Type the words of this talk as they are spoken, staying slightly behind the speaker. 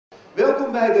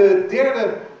Welkom bij de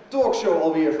derde talkshow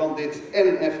alweer van dit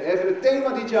NFF. En het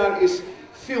thema dit jaar is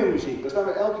filmmuziek. Daar staan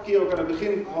we elke keer ook aan het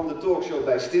begin van de talkshow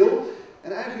bij stil.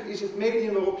 En eigenlijk is het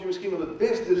medium waarop je misschien wel het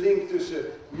beste link tussen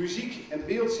muziek en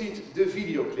beeld ziet, de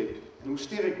videoclip. En hoe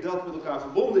sterk dat met elkaar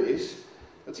verbonden is,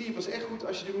 dat zie je pas echt goed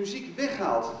als je de muziek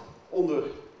weghaalt onder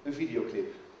een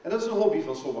videoclip. En dat is een hobby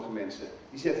van sommige mensen.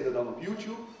 Die zetten er dan op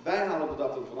YouTube, wij halen er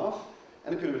dat er vanaf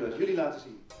en dan kunnen we dat jullie laten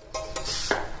zien.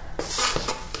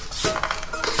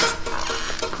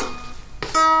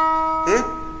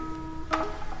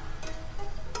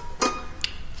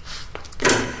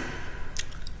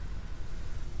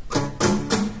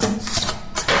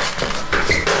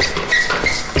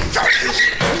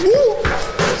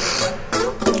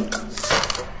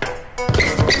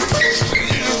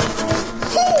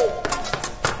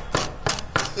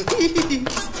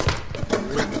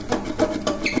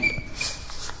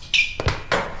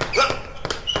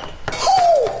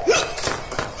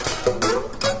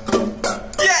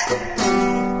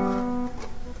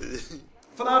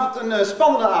 Vanavond een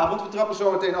spannende avond. We trappen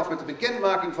zo meteen af met de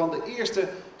bekendmaking van de eerste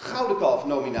Gouden Kalf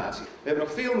nominatie. We hebben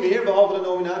nog veel meer, behalve de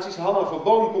nominaties. Hanna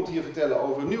Verboom komt hier vertellen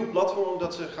over een nieuw platform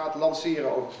dat ze gaat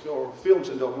lanceren over films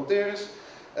en documentaires.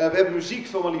 We hebben muziek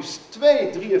van maar liefst 2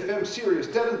 3FM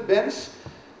Serious Talents bands.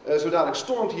 Zo dadelijk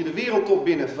stormt hier de wereldtop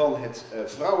binnen van het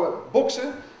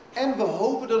vrouwenboksen. En we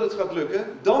hopen dat het gaat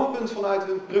lukken. Dampend vanuit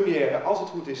hun première, als het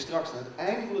goed is, straks aan het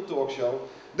einde van de talkshow,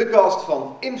 de gast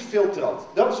van Infiltrant.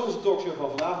 Dat is onze talkshow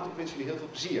van vanavond. Ik wens jullie heel veel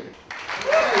plezier.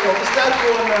 Het is tijd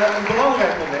voor een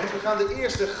belangrijk moment. We gaan de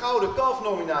eerste Gouden Kalf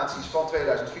nominaties van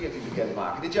 2014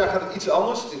 bekendmaken. Dit jaar gaat het iets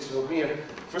anders. Dit is wat meer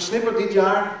versnipperd dit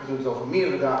jaar. We doen het over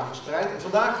meerdere dagen verspreid. En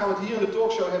vandaag gaan we het hier in de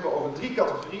talkshow hebben over 3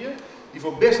 categorieën. Die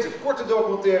voor beste korte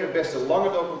documentaire, beste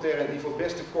lange documentaire en die voor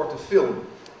beste korte film.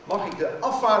 Mag ik de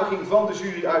afvaardiging van de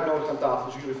jury uitnodigen aan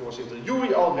tafel. Juryvoorzitter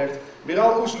Juri Albrecht,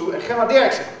 Miral Oesloe en Gemma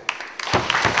Derksen.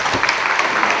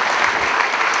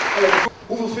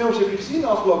 Hoeveel films heb je gezien de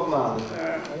afgelopen maanden?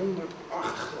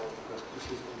 108 geloof ik, als ik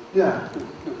precies ben. Ja.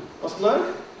 Was het leuk?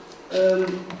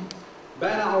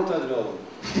 Bijna altijd wel.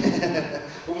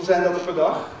 Hoeveel zijn dat er per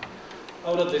dag?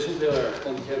 Oh, dat wisselt heel erg,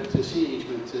 want je hebt series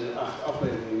met 8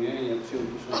 afleveringen en je hebt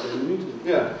filmpjes van 2 minuten.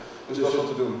 Ja, dus dat is wat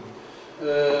te doen.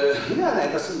 Ja,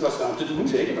 nee, dat is nou te doen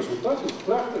zeker, dat is fantastisch,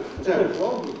 prachtig. Dat is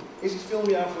ongelooflijk. Is het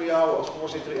filmjaar voor jou als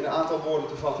voorzitter in een aantal woorden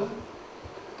te vatten?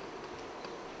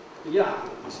 Ja,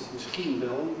 dat is het misschien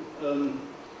wel.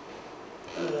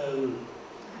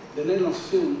 De Nederlandse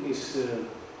film is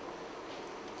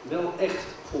wel echt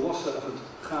volwassen als het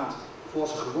gaat,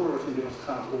 volwassen geworden vind ik als het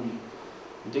gaat om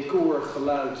decor,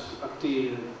 geluid,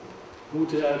 acteren, hoe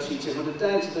het eruit ziet. Zeg maar, de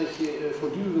tijd dat je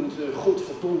voortdurend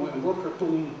godverdomme en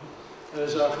bordkarton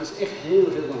zag, is echt heel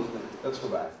lang geleden. Dat is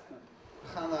voorbij. We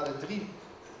gaan naar de 3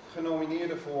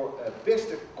 genomineerden voor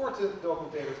beste korte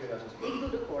documentaire 2010. Ik doe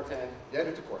de korte. Jij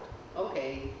doet de korte. Oké.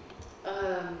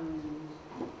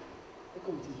 Daar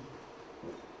komt ie.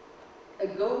 A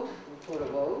Goat for a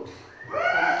Vote.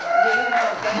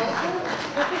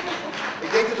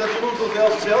 Ik denk dat Jeroen van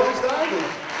Velsen zelf is daar.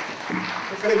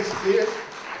 Gefeliciteerd.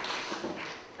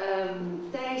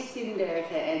 Thijs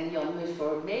Tinbergen en Jan Mus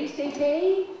voor Mees TV.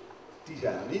 Die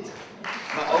zijn er niet.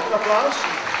 Maar ook een applaus.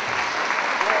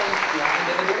 Ja, en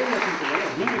de ondertitel,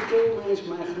 hoe de koolmees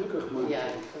mij gelukkig maakt. Ja,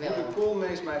 geweldig. Hoe de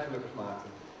koolmees mij gelukkig maakte.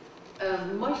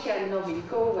 Masha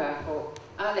Novinkova voor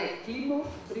Alek Klimov,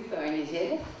 Brieven aan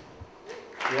jezelf.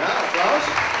 Ja, applaus.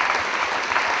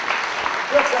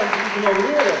 Dat zijn de 3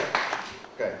 genomineerden.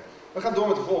 Oké, we gaan door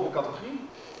met de volgende categorie.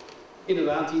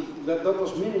 Inderdaad, dat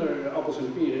was minder appels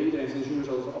en peren. Iedereen vindt jury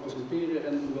over appels en peren.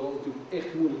 En hoewel het natuurlijk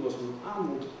echt moeilijk was, want het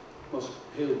aanbod was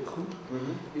heel goed,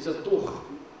 is dat toch,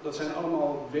 dat zijn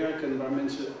allemaal werken waar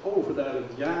mensen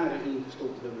overduidelijk jaren in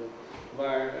gestopt hebben.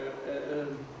 Waar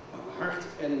hart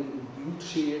en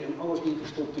bloedzeer en alles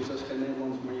ingestopt is, dat is geen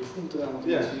Nederlands, maar je voelt eraan dat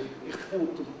mensen zich echt gewoon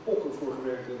op de pokken voor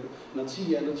gewerkt hebben. En dat zie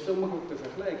je, en dat is veel makkelijker te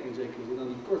vergelijken in zekere zin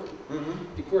dan die korte.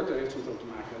 Die korte heeft soms ook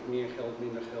te maken met meer geld,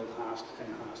 minder geld, haast,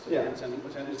 geen haast. Ja. Het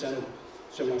zijn ook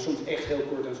zeg maar, soms echt heel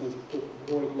kort en soms toch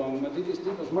behoorlijk lang, maar dit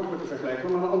was makkelijk te vergelijken,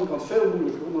 maar aan de andere kant veel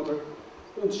moeilijker, omdat er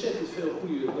ontzettend veel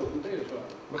goede documentaires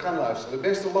waren. We gaan luisteren. De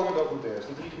beste lange documentaires,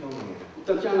 de 3 genomineerden.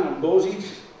 Tatjana Bozic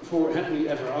voor Happily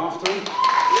Ever After.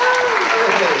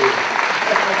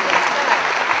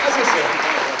 Dat is het.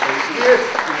 Gefeliciteerd.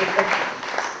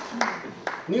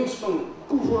 Niels van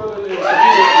Koevoorde.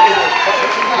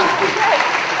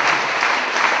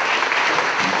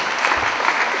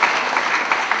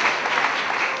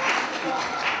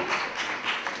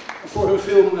 Voor hun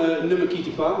film Nummer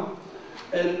Kitipa.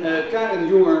 En Karen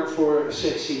Jonger voor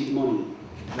Sexy Money.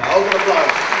 Nou, ook een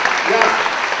applaus. Ja.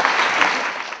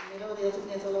 Melody had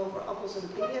appels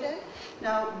en peren.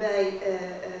 Nou, bij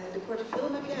de korte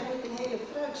film heb je eigenlijk een hele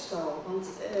fruitstal, want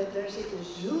daar zitten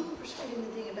zulke verschillende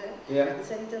dingen bij. Ja. Het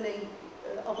zijn niet alleen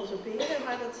appels en peren,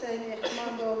 maar dat zijn echt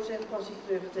mango's en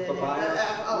passievruchten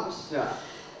en alles. Ja.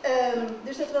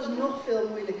 Dus dat was nog veel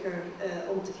moeilijker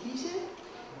om te kiezen.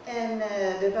 En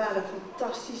er waren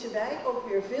fantastische bij, ook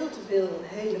weer veel te veel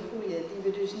hele goede die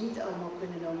we dus niet allemaal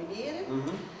kunnen nomineren.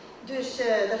 Dus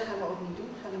dat gaan we ook niet doen,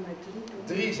 we gaan er maar 3 doen.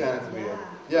 3 zijn het er weer.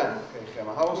 Ja, oké,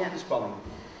 Gemma, hou ons op de spanning.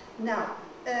 Nou,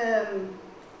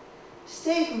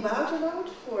 Steven Wouterloot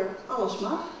voor Alles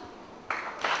Mag.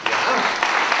 Ja.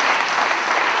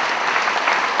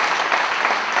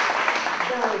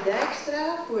 Douwe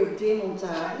Dijkstra voor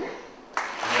Demontabele.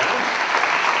 Ja.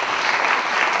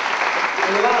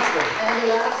 En de laatste? En de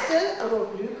laatste,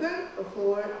 Rob Luker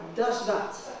voor Das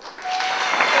Wat.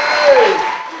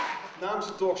 Hey! Namens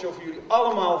de talkshow voor jullie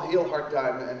allemaal heel hard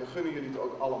duimen en we gunnen jullie het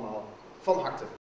ook allemaal van harte.